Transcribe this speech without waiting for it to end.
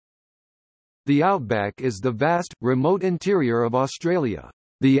The Outback is the vast, remote interior of Australia.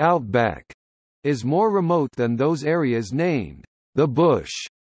 The Outback is more remote than those areas named the Bush,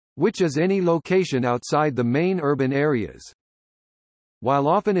 which is any location outside the main urban areas. While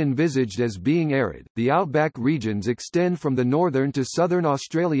often envisaged as being arid, the outback regions extend from the northern to southern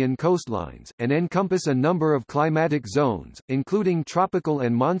Australian coastlines, and encompass a number of climatic zones, including tropical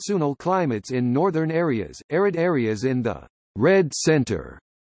and monsoonal climates in northern areas, arid areas in the red centre,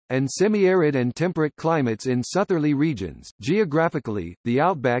 and semi-arid and temperate climates in southerly regions. Geographically, the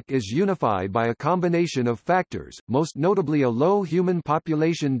outback is unified by a combination of factors, most notably a low human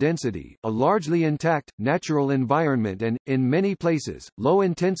population density, a largely intact, natural environment and, in many places,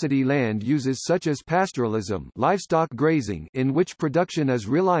 low-intensity land uses such as pastoralism, livestock grazing, in which production is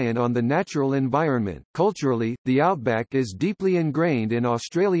reliant on the natural environment. Culturally, the outback is deeply ingrained in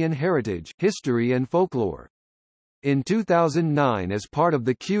Australian heritage, history and folklore. In 2009, as part of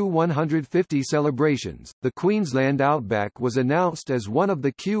the Q150 celebrations, the Queensland Outback was announced as one of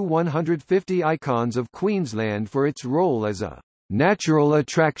the Q150 icons of Queensland for its role as a natural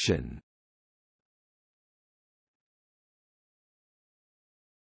attraction.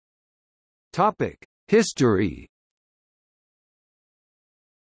 Topic: History.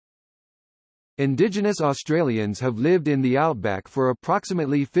 Indigenous Australians have lived in the outback for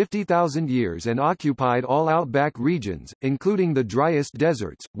approximately 50,000 years and occupied all outback regions, including the driest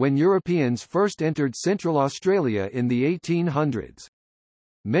deserts, when Europeans first entered Central Australia in the 1800s.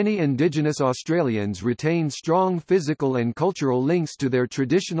 Many Indigenous Australians retain strong physical and cultural links to their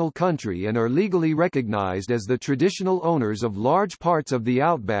traditional country and are legally recognised as the traditional owners of large parts of the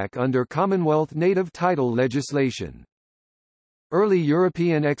outback under Commonwealth native title legislation. Early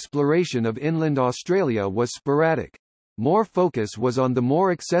European exploration of inland Australia was sporadic. More focus was on the more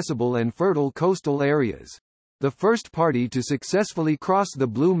accessible and fertile coastal areas. The first party to successfully cross the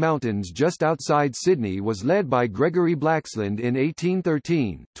Blue Mountains just outside Sydney was led by Gregory Blaxland in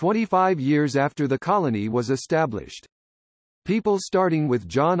 1813, 25 years after the colony was established. People starting with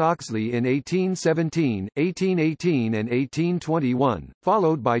John Oxley in 1817, 1818 and 1821,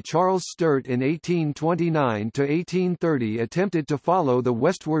 followed by Charles Sturt in 1829 to 1830 attempted to follow the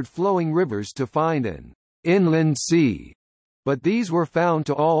westward flowing rivers to find an inland sea, but these were found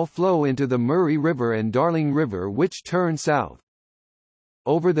to all flow into the Murray River and Darling River, which turn south.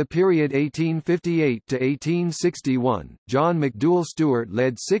 Over the period 1858 to 1861, John McDouall Stuart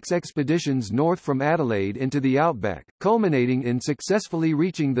led 6 expeditions north from Adelaide into the outback, culminating in successfully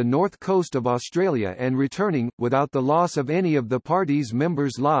reaching the north coast of Australia and returning, without the loss of any of the party's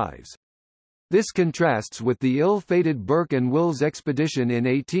members' lives. This contrasts with the ill-fated Burke and Wills expedition in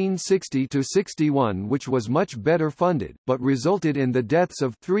 1860–61, which was much better funded, but resulted in the deaths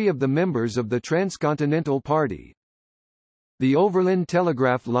of 3 of the members of the Transcontinental Party. The Overland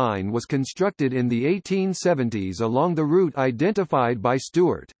Telegraph Line was constructed in the 1870s along the route identified by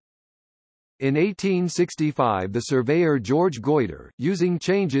Stuart. In 1865 the surveyor George Goyder, using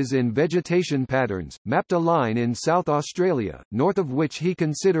changes in vegetation patterns, mapped a line in South Australia, north of which he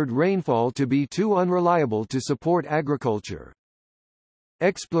considered rainfall to be too unreliable to support agriculture.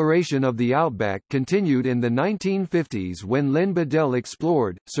 Exploration of the outback continued in the 1950s when Len Bedell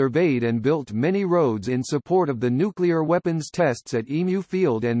explored, surveyed and built many roads in support of the nuclear weapons tests at Emu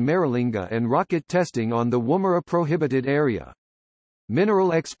Field and Maralinga and rocket testing on the Woomera prohibited area.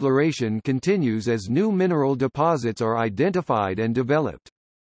 Mineral exploration continues as new mineral deposits are identified and developed.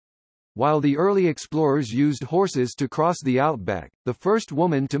 While the early explorers used horses to cross the outback, the first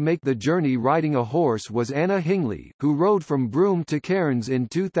woman to make the journey riding a horse was Anna Hingley, who rode from Broome to Cairns in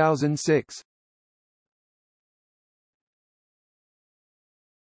 2006.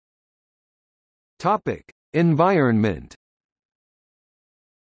 Topic: Environment.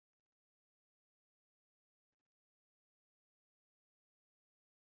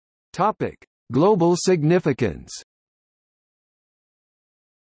 Topic: Global significance.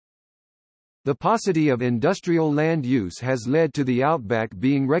 The paucity of industrial land use has led to the outback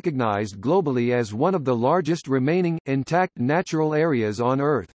being recognized globally as one of the largest remaining, intact natural areas on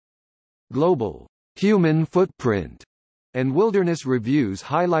Earth. Global human footprint and wilderness reviews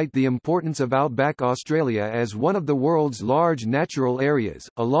highlight the importance of outback Australia as one of the world's large natural areas,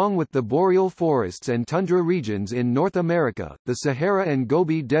 along with the boreal forests and tundra regions in North America, the Sahara and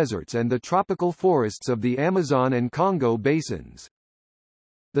Gobi deserts and the tropical forests of the Amazon and Congo basins.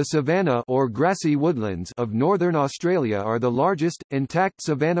 The savanna or grassy woodlands of northern Australia are the largest, intact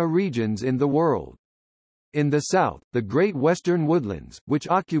savanna regions in the world. In the south, the Great Western Woodlands, which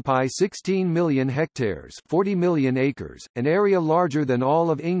occupy 16 million hectares 40 million acres, an area larger than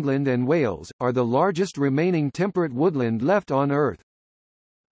all of England and Wales, are the largest remaining temperate woodland left on Earth.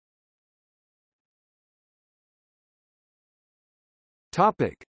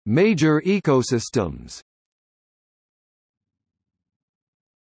 Topic: Major ecosystems.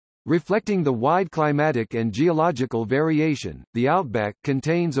 Reflecting the wide climatic and geological variation, the Outback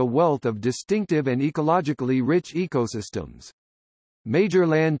contains a wealth of distinctive and ecologically rich ecosystems. Major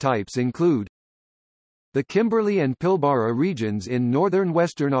land types include the Kimberley and Pilbara regions in northern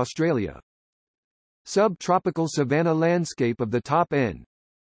Western Australia, subtropical savanna landscape of the top end,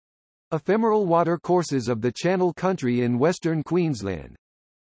 ephemeral water courses of the Channel Country in western Queensland,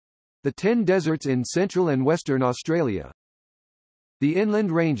 the 10 deserts in central and western Australia, the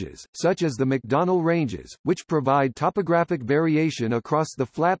inland ranges, such as the McDonnell Ranges, which provide topographic variation across the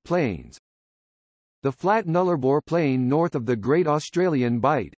flat plains, the flat Nullarbor Plain north of the Great Australian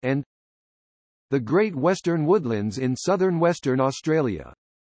Bight, and the Great Western Woodlands in southern Western Australia.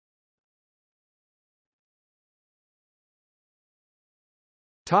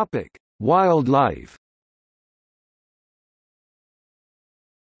 Topic: Wildlife.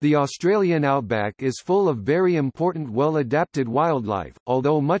 The Australian outback is full of very important well-adapted wildlife,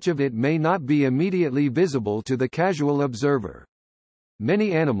 although much of it may not be immediately visible to the casual observer.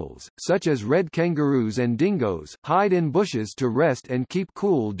 Many animals, such as red kangaroos and dingoes, hide in bushes to rest and keep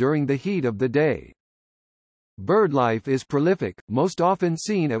cool during the heat of the day. Birdlife is prolific, most often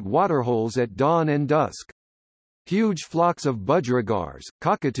seen at waterholes at dawn and dusk. Huge flocks of budgerigars,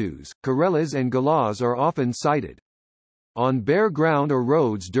 cockatoos, corellas and galahs are often sighted. On bare ground or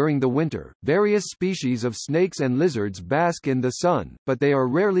roads during the winter, various species of snakes and lizards bask in the sun, but they are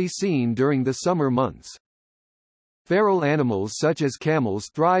rarely seen during the summer months. Feral animals such as camels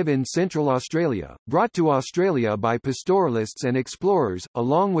thrive in Central Australia, brought to Australia by pastoralists and explorers,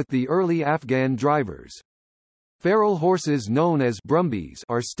 along with the early Afghan drivers. Feral horses known as brumbies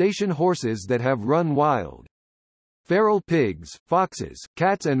are station horses that have run wild. Feral pigs, foxes,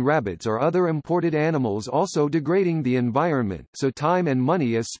 cats and rabbits are other imported animals also degrading the environment, so time and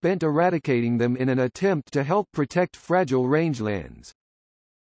money is spent eradicating them in an attempt to help protect fragile rangelands.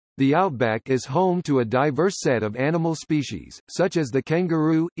 The outback is home to a diverse set of animal species, such as the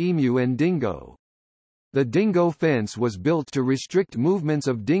kangaroo, emu and dingo. The dingo fence was built to restrict movements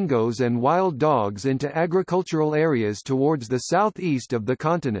of dingoes and wild dogs into agricultural areas towards the southeast of the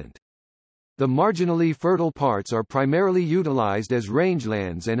continent. The marginally fertile parts are primarily utilized as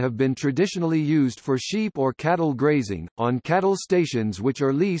rangelands and have been traditionally used for sheep or cattle grazing, on cattle stations which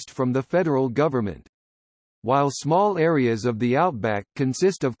are leased from the federal government. While small areas of the outback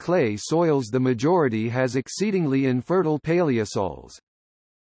consist of clay soils, the majority has exceedingly infertile paleosols.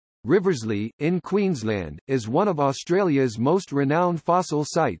 Riversley, in Queensland, is one of Australia's most renowned fossil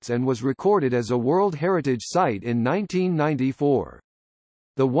sites and was recorded as a World Heritage Site in 1994.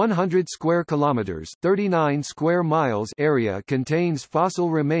 The 100 square kilometers (39 square miles) area contains fossil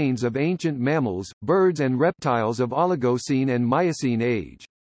remains of ancient mammals, birds and reptiles of Oligocene and Miocene age.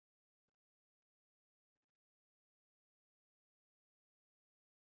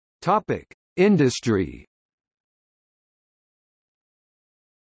 Topic: Industry.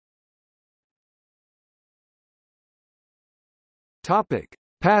 Topic: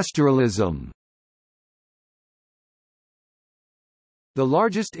 Pastoralism. The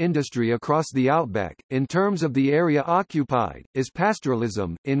largest industry across the outback, in terms of the area occupied, is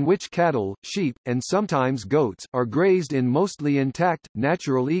pastoralism, in which cattle, sheep, and sometimes goats, are grazed in mostly intact,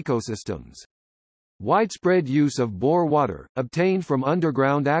 natural ecosystems. Widespread use of bore water, obtained from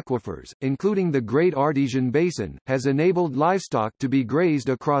underground aquifers, including the Great Artesian Basin, has enabled livestock to be grazed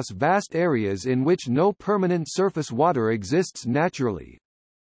across vast areas in which no permanent surface water exists naturally.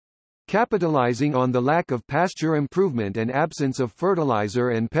 Capitalizing on the lack of pasture improvement and absence of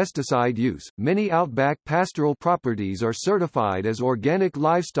fertilizer and pesticide use, many outback pastoral properties are certified as organic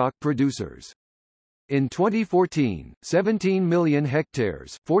livestock producers. In 2014, 17 million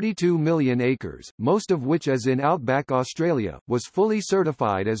hectares, 42 million acres, most of which is in outback Australia, was fully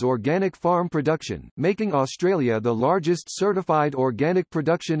certified as organic farm production, making Australia the largest certified organic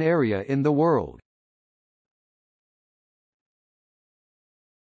production area in the world.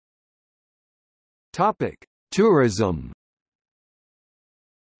 Topic: Tourism.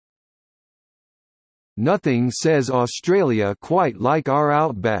 Nothing says Australia quite like our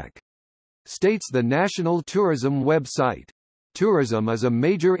outback, states the National Tourism website. Tourism is a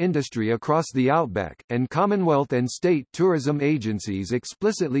major industry across the outback, and Commonwealth and state tourism agencies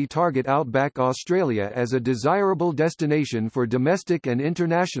explicitly target outback Australia as a desirable destination for domestic and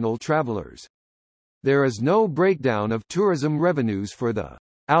international travellers. There is no breakdown of tourism revenues for the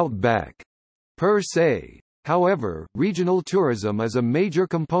outback per se. However, regional tourism is a major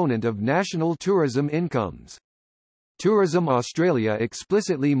component of national tourism incomes. Tourism Australia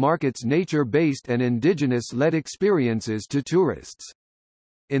explicitly markets nature-based and Indigenous-led experiences to tourists.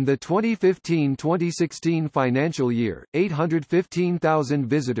 In the 2015-2016 financial year, 815,000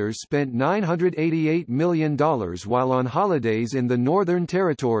 visitors spent $988 million while on holidays in the Northern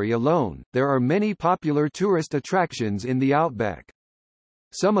Territory alone. There are many popular tourist attractions in the Outback.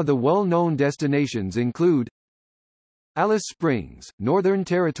 Some of the well-known destinations include Alice Springs, Northern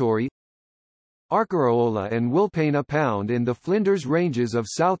Territory, Arkaroola and Wilpena Pound in the Flinders Ranges of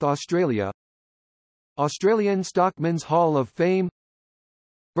South Australia, Australian Stockman's Hall of Fame,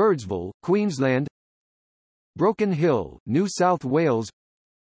 Birdsville, Queensland, Broken Hill, New South Wales,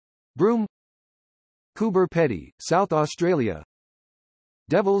 Broome, Coober Pedy, South Australia,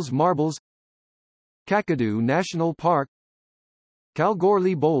 Devil's Marbles, Kakadu National Park,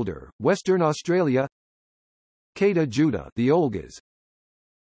 Kalgoorlie Boulder, Western Australia, Kata Judah, the Olgas,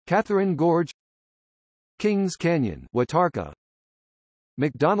 Catherine Gorge, Kings Canyon, Watarka,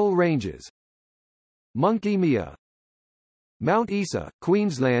 McDonnell Ranges, Monkey Mia, Mount Isa,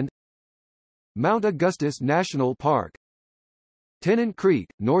 Queensland, Mount Augustus National Park, Tennant Creek,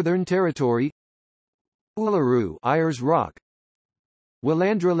 Northern Territory, Uluru, Ayers Rock,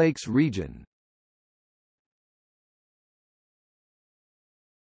 Willandra Lakes Region.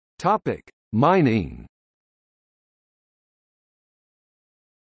 Topic: Mining.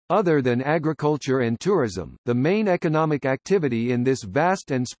 Other than agriculture and tourism, the main economic activity in this vast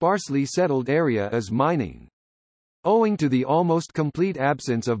and sparsely settled area is mining. Owing to the almost complete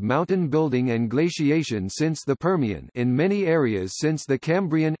absence of mountain building and glaciation since the Permian in many areas since the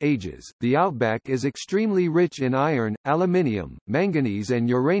Cambrian ages, the Outback is extremely rich in iron, aluminium, manganese and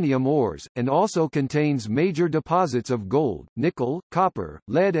uranium ores, and also contains major deposits of gold, nickel, copper,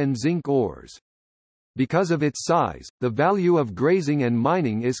 lead and zinc ores. Because of its size, the value of grazing and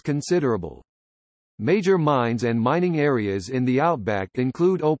mining is considerable. Major mines and mining areas in the Outback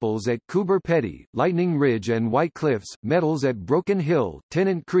include opals at Coober Pedy, Lightning Ridge and White Cliffs, metals at Broken Hill,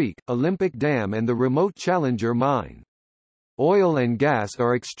 Tennant Creek, Olympic Dam and the remote Challenger Mine. Oil and gas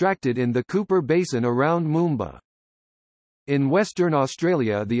are extracted in the Cooper Basin around Moomba. In Western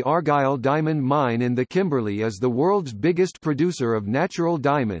Australia, the Argyle Diamond Mine in the Kimberley is the world's biggest producer of natural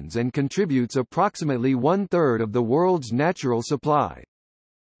diamonds and contributes approximately one-third of the world's natural supply.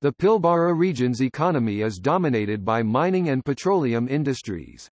 The Pilbara region's economy is dominated by mining and petroleum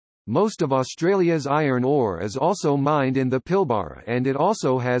industries. Most of Australia's iron ore is also mined in the Pilbara and it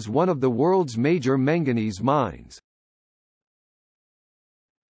also has one of the world's major manganese mines.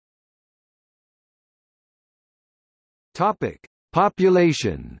 Topic: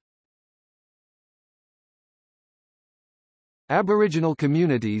 Population. Aboriginal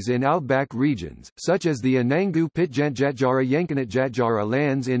communities in outback regions, such as the Anangu Pitjantjatjara Yankunytjatjara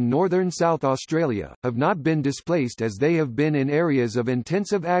lands in northern South Australia, have not been displaced as they have been in areas of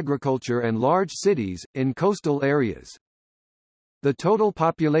intensive agriculture and large cities, in coastal areas. The total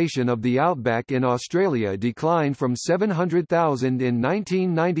population of the outback in Australia declined from 700,000 in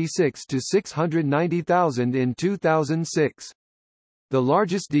 1996 to 690,000 in 2006. The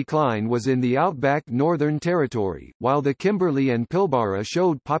largest decline was in the outback Northern Territory, while the Kimberley and Pilbara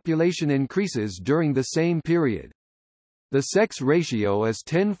showed population increases during the same period. The sex ratio is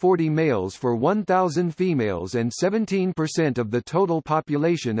 10:40 males for 1,000 females and 17% of the total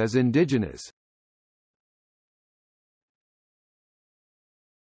population is indigenous.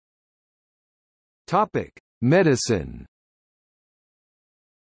 Topic: Medicine.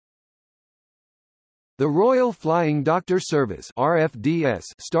 The Royal Flying Doctor Service (RFDS)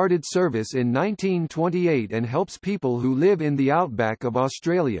 started service in 1928 and helps people who live in the outback of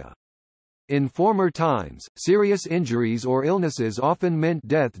Australia. In former times, serious injuries or illnesses often meant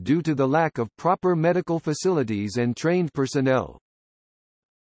death due to the lack of proper medical facilities and trained personnel.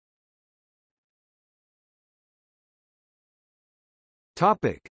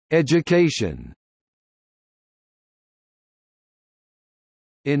 Topic: Education.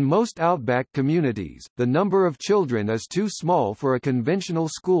 In most outback communities, the number of children is too small for a conventional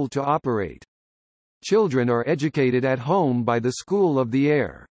school to operate. Children are educated at home by the School of the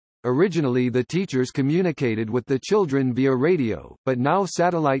Air. Originally the teachers communicated with the children via radio, but now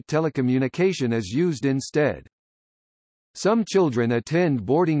satellite telecommunication is used instead. Some children attend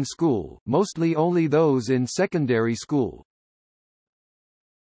boarding school, mostly only those in secondary school.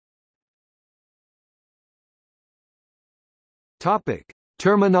 Topic: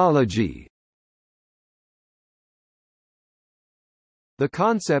 Terminology. The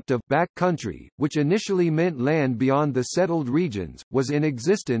concept of back country, which initially meant land beyond the settled regions, was in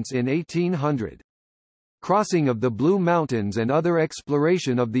existence in 1800. Crossing of the Blue Mountains and other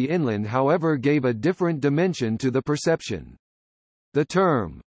exploration of the inland however gave a different dimension to the perception. The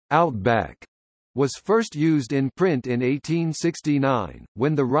term, outback, was first used in print in 1869,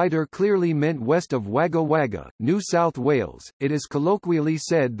 when the writer clearly meant west of Wagga Wagga, New South Wales. It is colloquially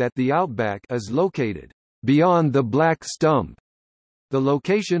said that the Outback is located beyond the Black Stump. The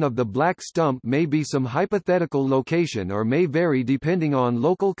location of the Black Stump may be some hypothetical location or may vary depending on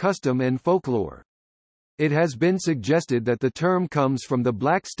local custom and folklore. It has been suggested that the term comes from the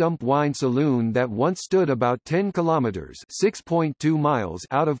Black Stump Wine Saloon that once stood about 10 kilometres (6.2 miles)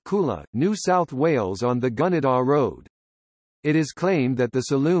 out of Coolah, New South Wales on the Gunnedah Road. It is claimed that the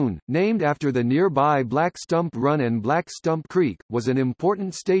saloon, named after the nearby Black Stump Run and Black Stump Creek, was an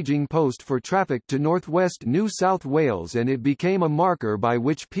important staging post for traffic to northwest New South Wales, and it became a marker by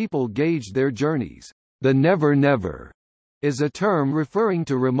which people gauged their journeys. The Never Never is a term referring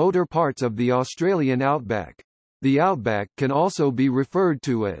to remoter parts of the Australian outback. The outback can also be referred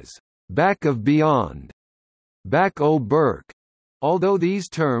to as back of beyond, back o' Burke, although these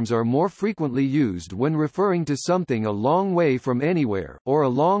terms are more frequently used when referring to something a long way from anywhere, or a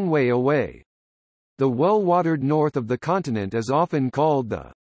long way away. The well-watered north of the continent is often called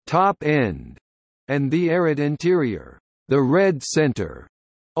the top end, and the arid interior, the red centre,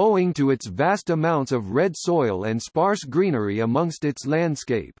 owing to its vast amounts of red soil and sparse greenery amongst its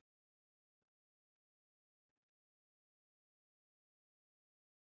landscape.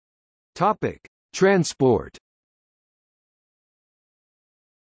 Topic: Transport.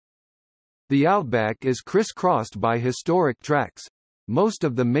 The outback is crisscrossed by historic tracks. Most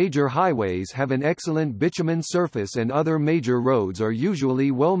of the major highways have an excellent bitumen surface, and other major roads are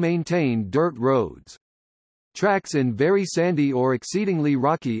usually well-maintained dirt roads. Tracks in very sandy or exceedingly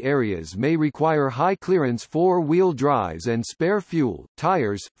rocky areas may require high-clearance four-wheel drives and spare fuel,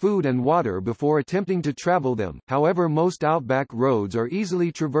 tires, food and water before attempting to travel them. However, most outback roads are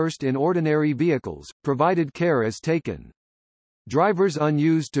easily traversed in ordinary vehicles, provided care is taken. Drivers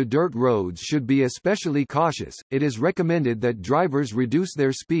unused to dirt roads should be especially cautious. It is recommended that drivers reduce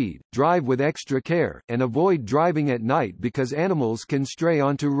their speed, drive with extra care, and avoid driving at night because animals can stray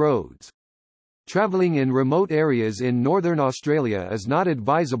onto roads. Travelling in remote areas in northern Australia is not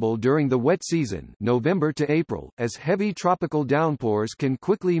advisable during the wet season, November to April, as heavy tropical downpours can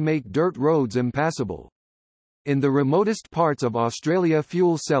quickly make dirt roads impassable. In the remotest parts of Australia,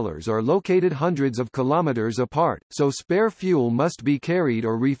 fuel cellars are located hundreds of kilometres apart, so spare fuel must be carried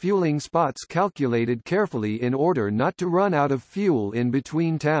or refuelling spots calculated carefully in order not to run out of fuel in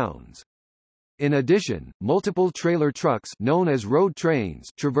between towns. In addition, multiple trailer trucks, known as road trains,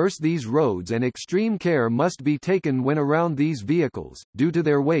 traverse these roads, and extreme care must be taken when around these vehicles, due to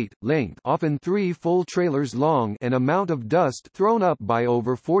their weight, length, often 3 full trailers long, and amount of dust thrown up by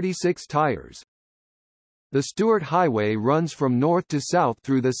over 46 tires. The Stuart Highway runs from north to south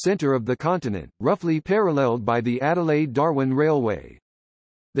through the centre of the continent, roughly paralleled by the Adelaide-Darwin Railway.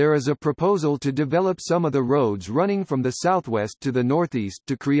 There is a proposal to develop some of the roads running from the southwest to the northeast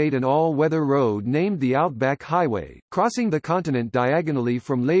to create an all-weather road named the Outback Highway, crossing the continent diagonally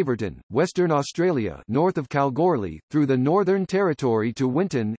from Laverton, Western Australia, north of Kalgoorlie, through the Northern Territory to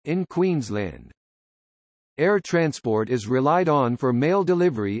Winton, in Queensland. Air transport is relied on for mail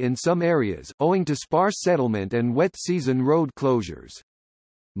delivery in some areas, owing to sparse settlement and wet season road closures.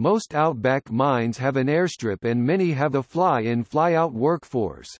 Most outback mines have an airstrip, and many have a fly-in fly-out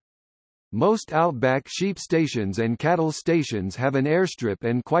workforce. Most outback sheep stations and cattle stations have an airstrip,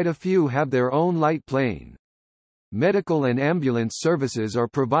 and quite a few have their own light plane. Medical and ambulance services are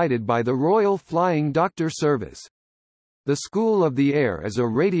provided by the Royal Flying Doctor Service. The School of the Air is a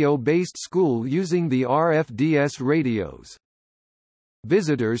radio-based school using the RFDS radios.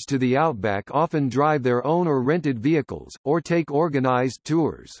 Visitors to the outback often drive their own or rented vehicles, or take organized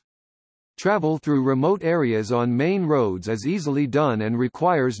tours. Travel through remote areas on main roads is easily done and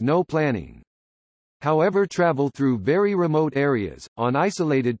requires no planning. However, travel through very remote areas, on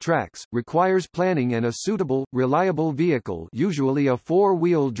isolated tracks, requires planning and a suitable, reliable vehicle, usually a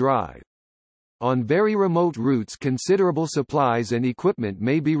four-wheel drive. On very remote routes, considerable supplies and equipment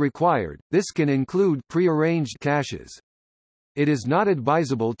may be required. This can include pre-arranged caches. It is not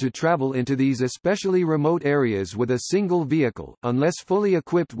advisable to travel into these especially remote areas with a single vehicle, unless fully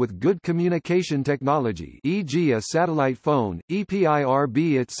equipped with good communication technology, e.g. a satellite phone,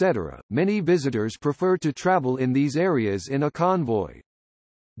 EPIRB etc. Many visitors prefer to travel in these areas in a convoy.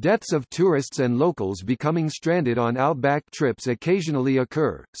 Deaths of tourists and locals becoming stranded on outback trips occasionally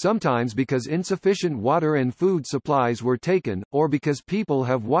occur, sometimes because insufficient water and food supplies were taken, or because people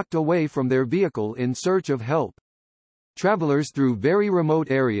have walked away from their vehicle in search of help. Travelers through very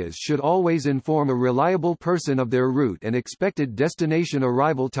remote areas should always inform a reliable person of their route and expected destination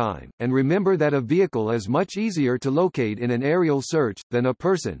arrival time, and remember that a vehicle is much easier to locate in an aerial search than a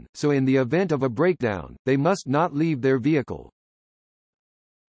person, so in the event of a breakdown, they must not leave their vehicle.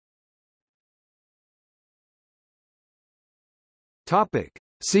 Topic.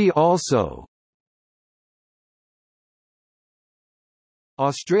 See also: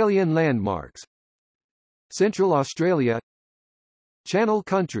 Australian landmarks, Central Australia, Channel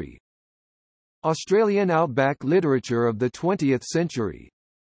Country, Australian outback literature of the 20th century.